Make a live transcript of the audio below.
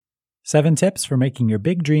7 tips for making your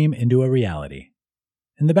big dream into a reality.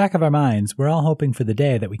 In the back of our minds, we're all hoping for the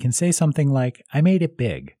day that we can say something like, I made it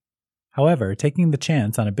big. However, taking the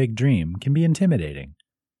chance on a big dream can be intimidating.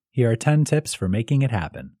 Here are 10 tips for making it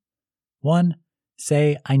happen. 1.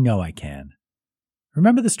 Say, I know I can.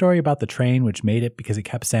 Remember the story about the train which made it because it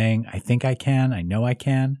kept saying, I think I can, I know I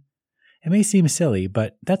can? It may seem silly,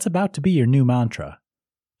 but that's about to be your new mantra.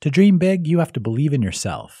 To dream big, you have to believe in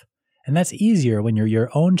yourself. And that's easier when you're your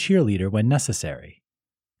own cheerleader when necessary.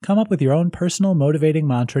 Come up with your own personal motivating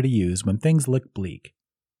mantra to use when things look bleak.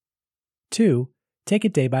 2. Take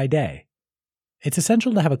it day by day. It's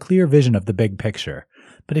essential to have a clear vision of the big picture,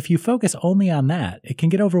 but if you focus only on that, it can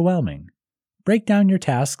get overwhelming. Break down your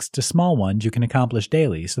tasks to small ones you can accomplish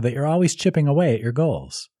daily so that you're always chipping away at your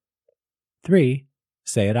goals. 3.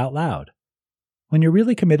 Say it out loud. When you're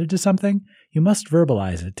really committed to something, you must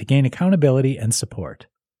verbalize it to gain accountability and support.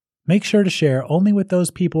 Make sure to share only with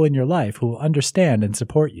those people in your life who will understand and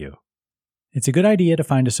support you. It's a good idea to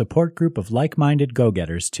find a support group of like-minded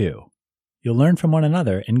go-getters too. You'll learn from one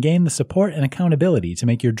another and gain the support and accountability to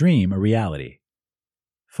make your dream a reality.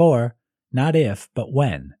 4. Not if, but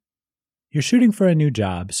when. You're shooting for a new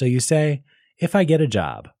job, so you say, if I get a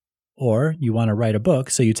job. Or you want to write a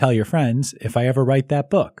book, so you tell your friends, if I ever write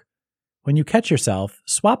that book. When you catch yourself,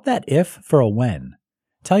 swap that if for a when.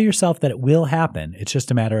 Tell yourself that it will happen, it's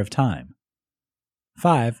just a matter of time.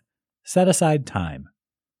 5. Set aside time.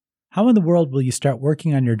 How in the world will you start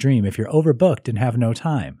working on your dream if you're overbooked and have no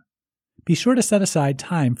time? Be sure to set aside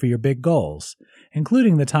time for your big goals,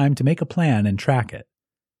 including the time to make a plan and track it.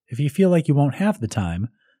 If you feel like you won't have the time,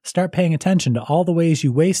 start paying attention to all the ways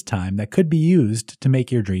you waste time that could be used to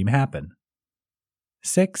make your dream happen.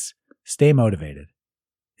 6. Stay motivated.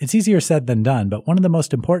 It's easier said than done, but one of the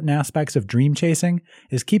most important aspects of dream chasing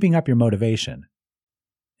is keeping up your motivation.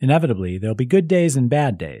 Inevitably, there'll be good days and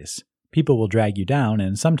bad days. People will drag you down,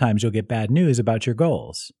 and sometimes you'll get bad news about your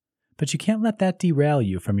goals. But you can't let that derail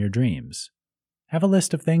you from your dreams. Have a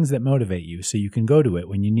list of things that motivate you so you can go to it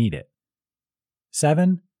when you need it.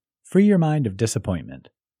 7. Free your mind of disappointment.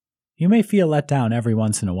 You may feel let down every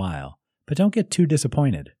once in a while, but don't get too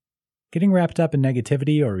disappointed. Getting wrapped up in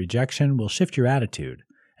negativity or rejection will shift your attitude,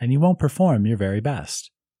 and you won't perform your very best.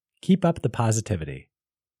 Keep up the positivity.